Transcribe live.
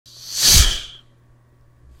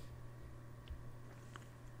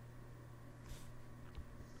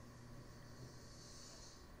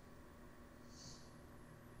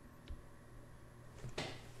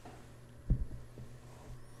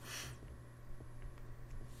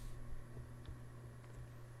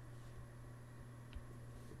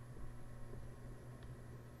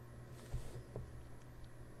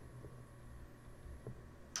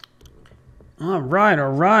All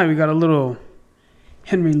right. We got a little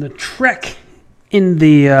Henri Lautrec in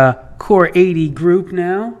the CORE80 group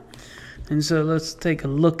now. And so let's take a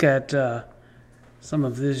look at some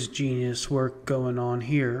of this genius work going on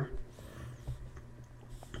here.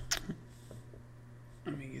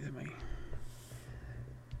 Let me get my...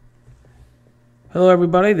 Hello,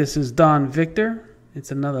 everybody. This is Don Victor.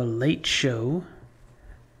 It's another late show,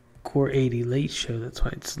 CORE80 late show. That's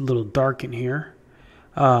why it's a little dark in here.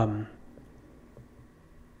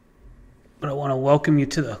 But I want to welcome you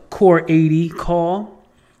to the CORE80 call.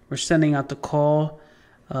 We're sending out the call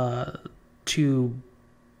to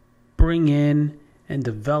bring in and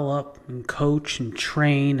develop and coach and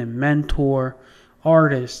train and mentor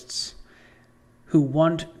artists who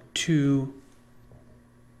want to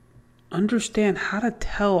understand how to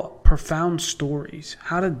tell profound stories,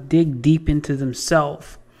 how to dig deep into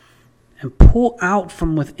themselves and pull out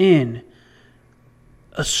from within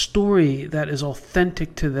a story that is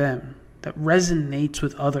authentic to them, that resonates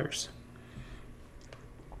with others.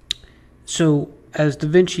 So, as Da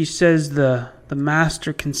Vinci says, the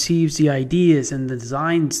master conceives the ideas and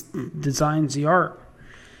designs the art,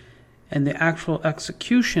 and the actual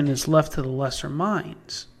execution is left to the lesser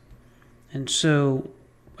minds. And so,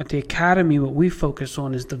 at the Academy, what we focus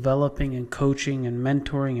on is developing and coaching and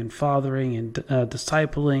mentoring and fathering and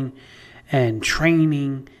discipling and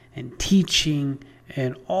training and teaching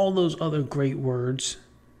and all those other great words,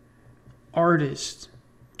 artists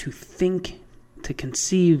to think, to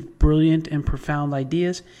conceive brilliant and profound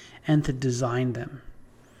ideas, and to design them.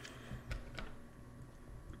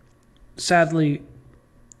 Sadly,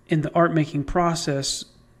 in the art-making process,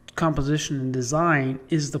 composition and design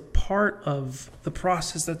is the part of the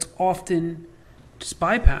process that's often just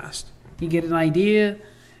bypassed. You get an idea,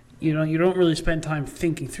 you don't really spend time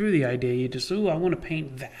thinking through the idea. You just, I want to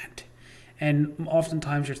paint that. And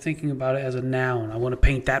oftentimes you're thinking about it as a noun. I want to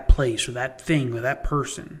paint that place or that thing or that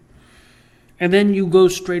person. And then you go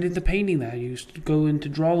straight into painting that. You go into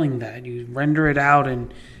drawing that. You render it out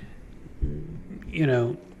and,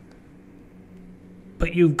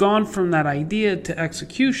 but you've gone from that idea to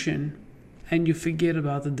execution and you forget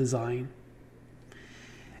about the design.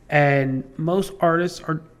 And most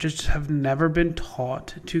artists have never been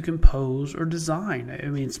taught to compose or design. I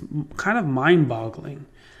mean, it's kind of mind-boggling.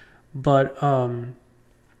 But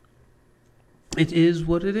it is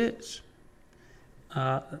what it is.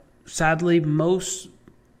 Sadly, most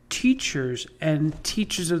teachers and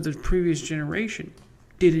teachers of the previous generation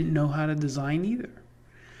didn't know how to design either.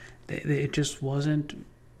 It just wasn't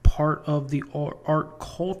part of the art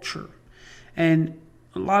culture. And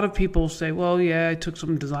a lot of people say, well, yeah, I took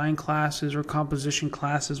some design classes or composition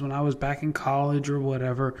classes when I was back in college or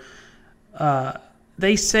whatever.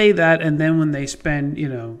 They say that, and then when they spend,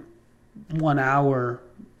 1 hour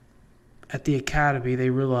at the academy, they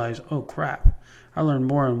realize, oh crap, I learned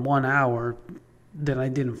more in 1 hour than I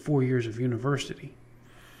did in 4 years of university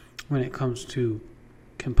when it comes to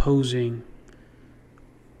composing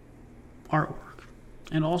artwork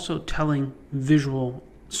and also telling visual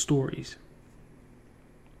stories.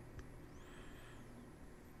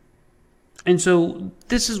 And so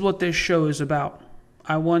this is what this show is about.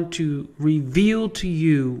 I want to reveal to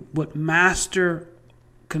you what master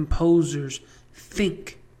composers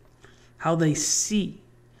think, how they see,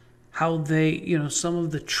 how they, some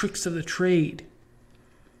of the tricks of the trade.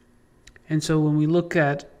 And so when we look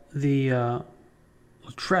at the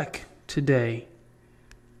Lautrec today,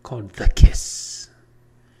 called The Kiss,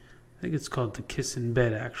 I think it's called The Kiss in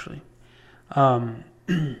Bed, actually. I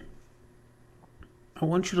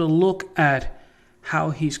want you to look at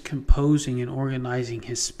how he's composing and organizing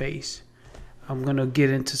his space. I'm going to get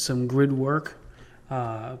into some grid work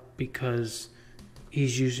because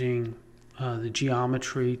he's using the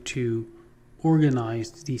geometry to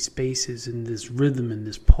organize these spaces in this rhythm and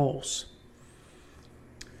this pulse.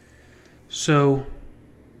 So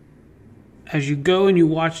as you go and you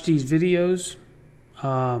watch these videos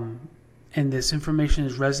and this information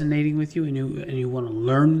is resonating with you and you want to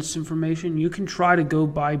learn this information, you can try to go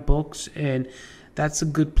buy books, and that's a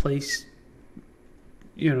good place.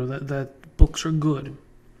 That books are good.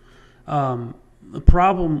 The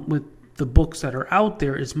problem with the books that are out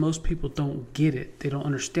there is most people don't get it. They don't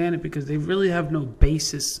understand it because they really have no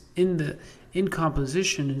basis in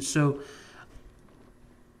composition, and so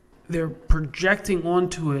they're projecting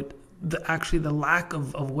onto it the lack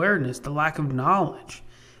of awareness, the lack of knowledge,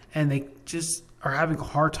 and they just are having a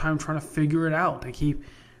hard time trying to figure it out. They keep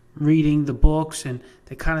reading the books and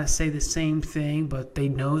they kind of say the same thing, but they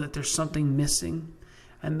know that there's something missing,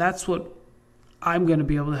 and that's what I'm going to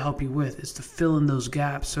be able to help you with, is to fill in those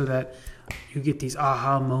gaps so that you get these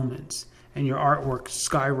aha moments and your artwork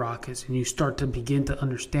skyrockets, and you start to begin to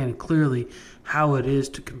understand clearly how it is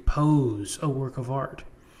to compose a work of art.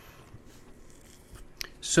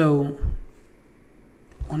 So,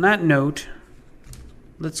 on that note,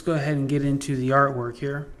 let's go ahead and get into the artwork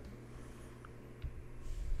here.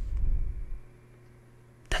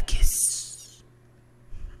 The kiss.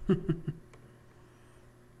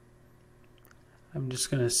 I'm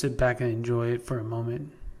just going to sit back and enjoy it for a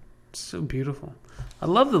moment. It's so beautiful. I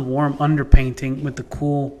love the warm underpainting with the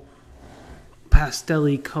cool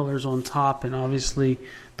pastel-y colors on top, and obviously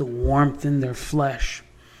the warmth in their flesh.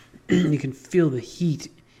 You can feel the heat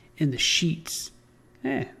in the sheets.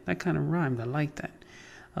 That kind of rhymed. I like that.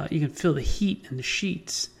 You can feel the heat in the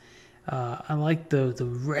sheets. I like the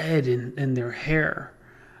red in their hair.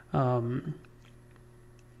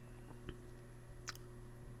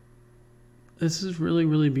 This is really,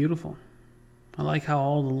 really beautiful. I like how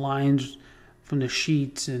all the lines from the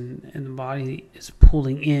sheets and the body is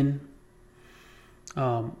pulling in.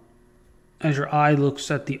 As your eye looks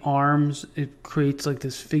at the arms, it creates like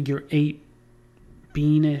this figure 8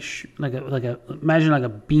 beanish, imagine like a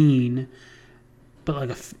bean, but like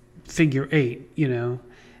a figure 8, you know,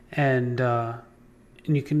 and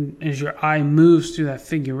you can, as your eye moves through that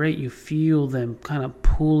figure 8, you feel them kind of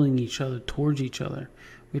pulling each other towards each other,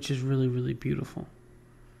 which is really, really beautiful.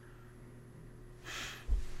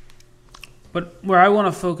 But where I want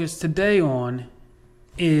to focus today on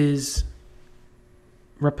is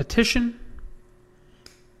repetition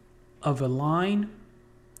of a line,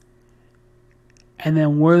 and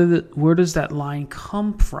then where does that line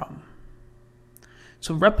come from?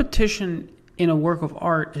 So repetition in a work of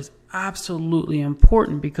art is absolutely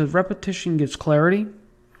important, because repetition gives clarity,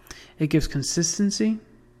 it gives consistency,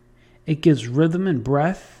 it gives rhythm and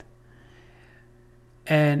breath.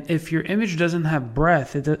 And if your image doesn't have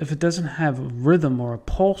breath, if it doesn't have a rhythm or a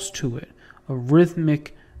pulse to it, a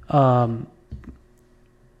rhythmic, what's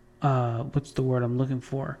the word I'm looking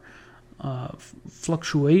for?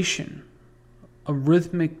 Fluctuation, a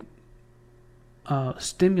rhythmic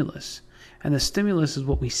stimulus. And the stimulus is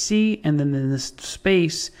what we see, and then in this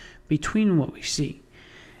space between what we see.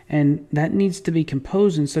 And that needs to be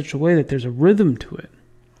composed in such a way that there's a rhythm to it.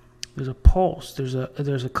 There's a pulse, there's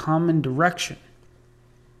a common direction.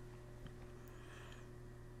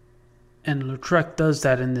 And Lautrec does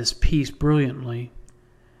that in this piece brilliantly.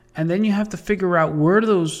 And then you have to figure out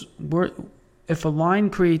if a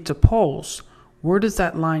line creates a pulse, where does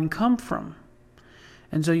that line come from?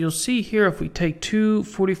 And so you'll see here, if we take two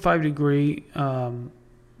 45-degree,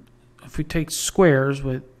 if we take squares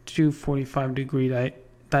with two 45-degree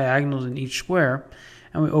diagonals in each square,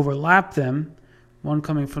 and we overlap them, one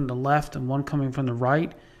coming from the left and one coming from the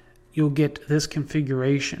right, you'll get this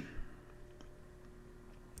configuration.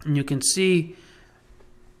 And you can see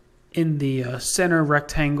in the center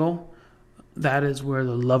rectangle, that is where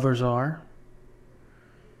the lovers are.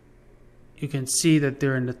 You can see that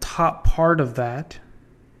they're in the top part of that.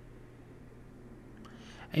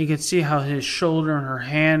 And you can see how his shoulder and her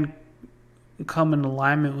hand come in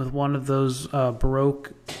alignment with one of those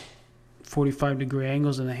Baroque 45-degree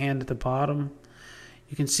angles in the hand at the bottom.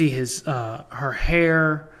 You can see her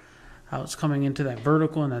hair, how it's coming into that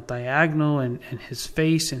vertical and that diagonal, and his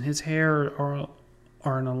face and his hair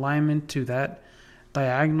are in alignment to that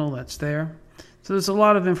diagonal that's there. So there's a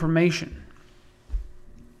lot of information.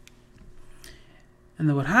 And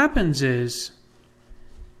then what happens is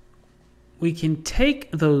we can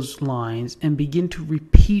take those lines and begin to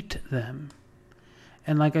repeat them.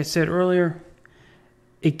 And like I said earlier,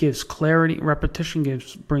 it gives clarity. Repetition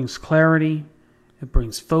brings clarity. It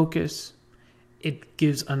brings focus. It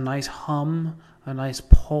gives a nice hum, a nice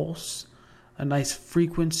pulse, a nice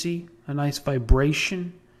frequency, a nice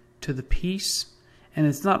vibration to the piece. And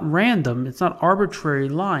it's not random. It's not arbitrary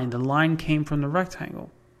line. The line came from the rectangle.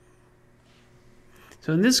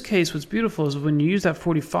 So in this case, what's beautiful is when you use that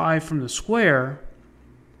 45 from the square,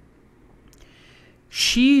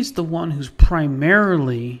 she's the one who's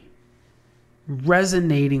primarily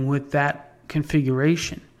resonating with that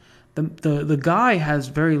configuration. The guy has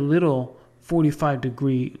very little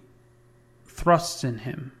 45-degree thrusts in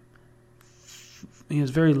him. He has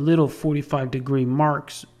very little 45-degree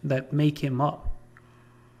marks that make him up.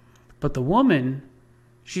 But the woman,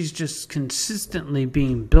 she's just consistently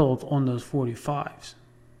being built on those 45s.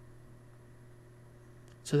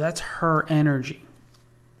 So that's her energy.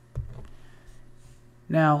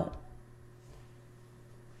 Now,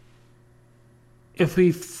 if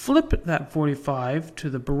we flip that 45 to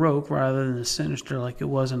the Baroque rather than the sinister like it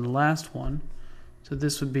was in the last one, so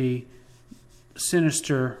this would be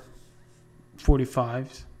sinister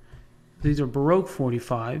 45s. These are Baroque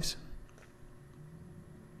 45s.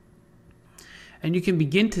 And you can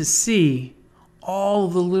begin to see all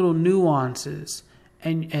the little nuances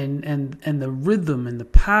and the rhythm and the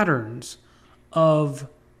patterns of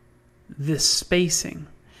this spacing.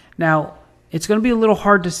 Now, it's going to be a little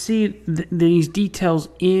hard to see these details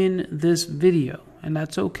in this video, and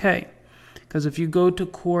that's okay. Because if you go to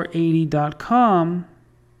CORE80.com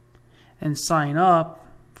and sign up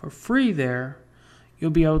for free there,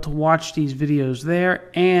 you'll be able to watch these videos there,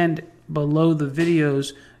 and below the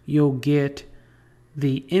videos, you'll get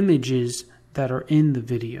the images that are in the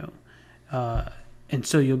video. And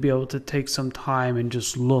so you'll be able to take some time and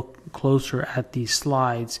just look closer at these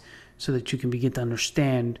slides so that you can begin to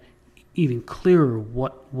understand even clearer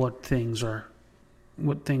what things are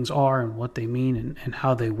and what they mean and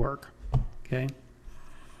how they work. Okay.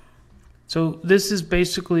 So this is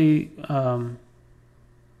basically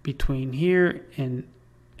between here and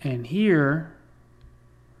here.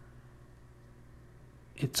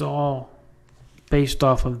 It's all based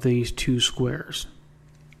off of these two squares.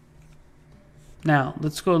 Now,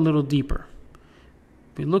 let's go a little deeper.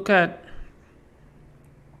 If we look at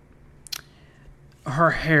her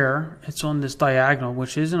hair, it's on this diagonal,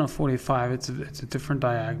 which isn't a 45, it's a different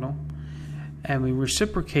diagonal. And we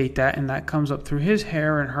reciprocate that, and that comes up through his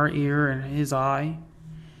hair and her ear and his eye.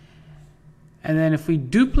 And then if we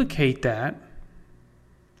duplicate that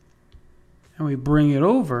and we bring it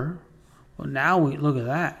over, well, now we look at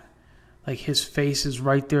that. Like his face is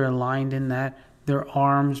right there aligned in that. Their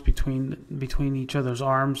arms between each other's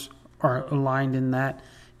arms are aligned in that.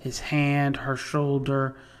 His hand, her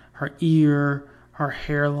shoulder, her ear, her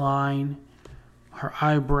hairline, her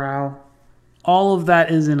eyebrow. All of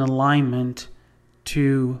that is in alignment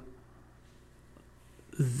to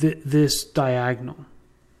this diagonal.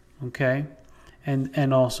 Okay?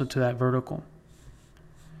 And also to that vertical.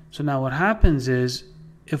 So now what happens is,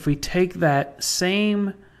 if we take that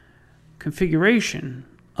same configuration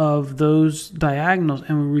of those diagonals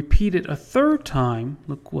and we repeat it a third time,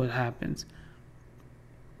 look what happens.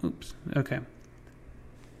 Oops, okay.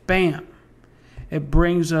 Bam. It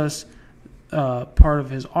brings us part of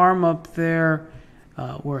his arm up there,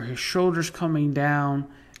 where his shoulder's coming down.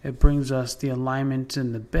 It brings us the alignment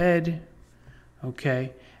in the bed.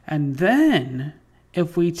 Okay. And then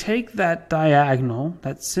if we take that diagonal,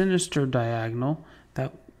 that sinister diagonal,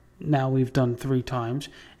 that now we've done 3 times,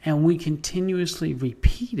 and we continuously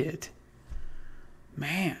repeat it,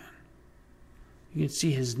 man, you can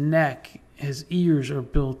see his neck, his ears are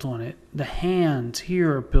built on it, the hands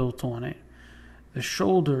here are built on it, the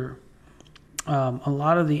shoulder, a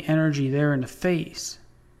lot of the energy there in the face,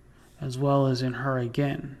 as well as in her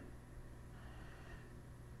again.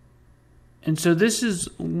 And so this is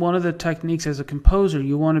one of the techniques as a composer.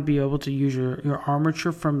 You want to be able to use your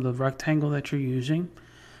armature from the rectangle that you're using.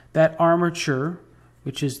 That armature,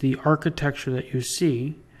 which is the architecture that you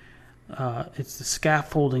see, it's the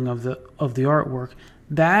scaffolding of the artwork,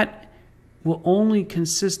 that will only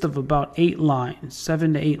consist of about 8 lines,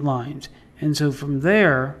 7 to 8 lines. And so from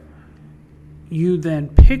there, you then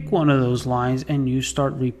pick one of those lines and you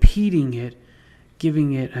start repeating it,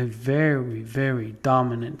 giving it a very, very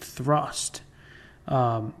dominant thrust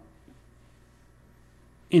in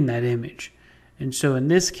that image. And so in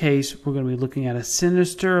this case, we're going to be looking at a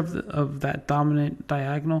sinister of that dominant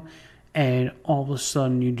diagonal, and all of a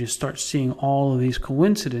sudden you just start seeing all of these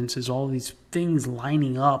coincidences, all these things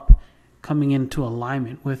lining up, coming into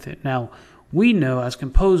alignment with it. Now, we know as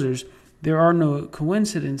composers, there are no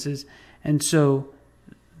coincidences, and so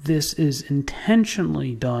this is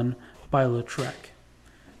intentionally done by Lautrec,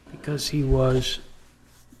 because he was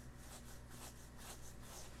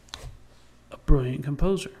a brilliant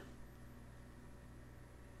composer.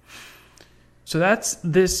 So that's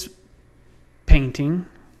this painting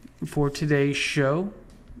for today's show.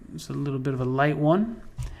 It's a little bit of a light one,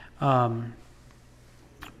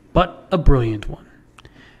 but a brilliant one.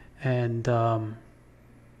 And the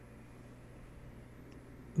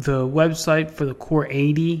website for the Core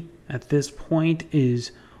 80 at this point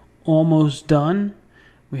is almost done.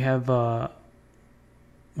 We have we're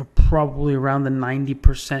probably around the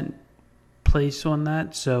 90% place on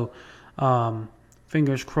that. So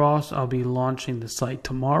fingers crossed, I'll be launching the site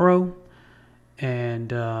tomorrow.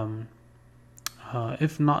 And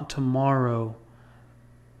if not tomorrow,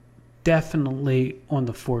 definitely on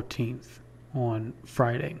the 14th, on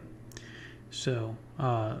Friday. So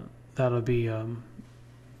that'll be,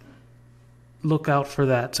 look out for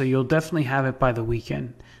that. So you'll definitely have it by the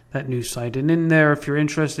weekend, that new site. And in there, if you're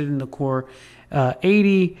interested in the Core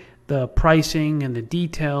 80, the pricing and the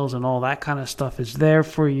details and all that kind of stuff is there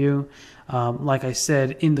for you. Like I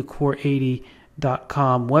said, in the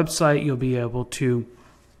CORE80.com website, you'll be able to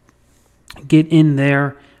get in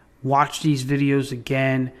there, watch these videos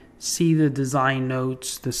again, see the design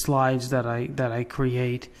notes, the slides that I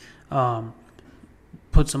create.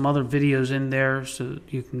 Put some other videos in there so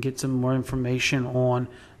you can get some more information on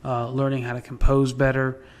learning how to compose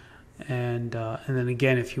better. And then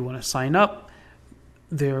again, if you want to sign up,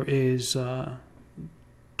 there is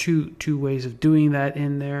two ways of doing that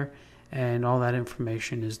in there, and all that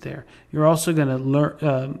information is there. You're also going to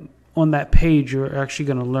learn on that page. You're actually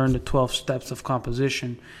going to learn the 12 steps of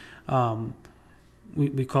composition.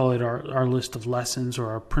 We call it our list of lessons, or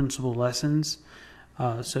our principal lessons.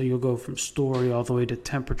 So you'll go from story all the way to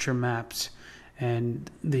temperature maps and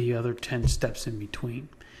the other 10 steps in between.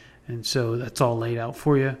 And so that's all laid out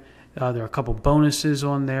for you. There are a couple bonuses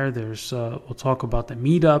on there. We'll talk about the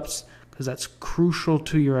meetups, because that's crucial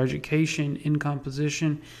to your education in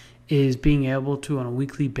composition, is being able to, on a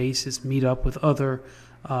weekly basis, meet up with other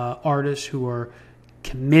artists who are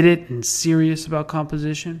committed and serious about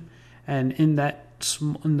composition. And in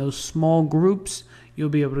those small groups, you'll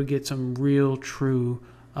be able to get some real, true,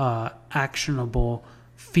 actionable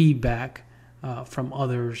feedback from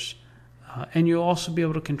others. And you'll also be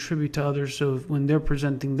able to contribute to others. So when they're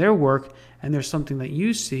presenting their work and there's something that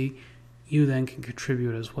you see, you then can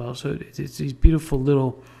contribute as well. So it's these beautiful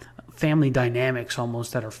little family dynamics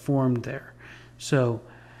almost that are formed there. So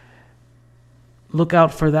look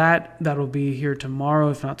out for that. That'll be here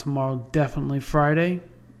tomorrow. If not tomorrow, definitely Friday.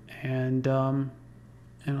 And on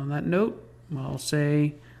that note, I'll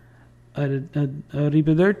say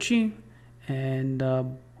arrivederci and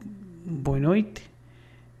boa noite.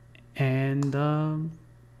 And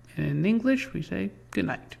in English, we say good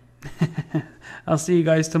night. I'll see you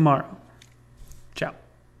guys tomorrow. Ciao.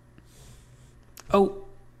 Oh,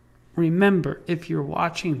 remember, if you're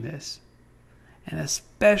watching this, and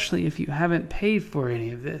especially if you haven't paid for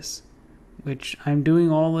any of this, which I'm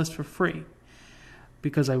doing all this for free,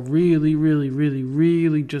 because I really, really, really,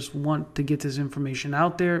 really just want to get this information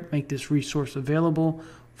out there, make this resource available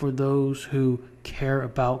for those who care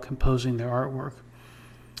about composing their artwork.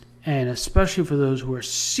 And especially for those who are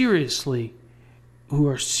serious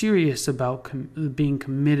about being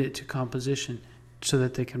committed to composition, so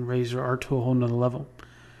that they can raise their art to a whole nother level.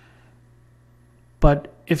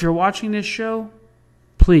 But if you're watching this show,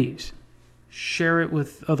 please share it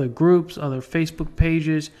with other groups, other Facebook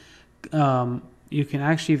pages. You can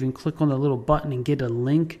actually even click on the little button and get a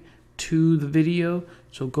link to the video.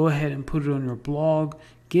 So go ahead and put it on your blog.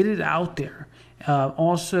 Get it out there.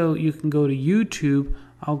 Also, you can go to YouTube.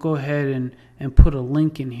 I'll go ahead and put a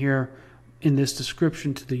link in here in this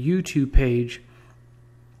description to the YouTube page.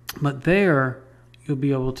 But there, you'll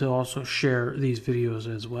be able to also share these videos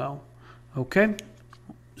as well. Okay?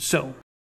 So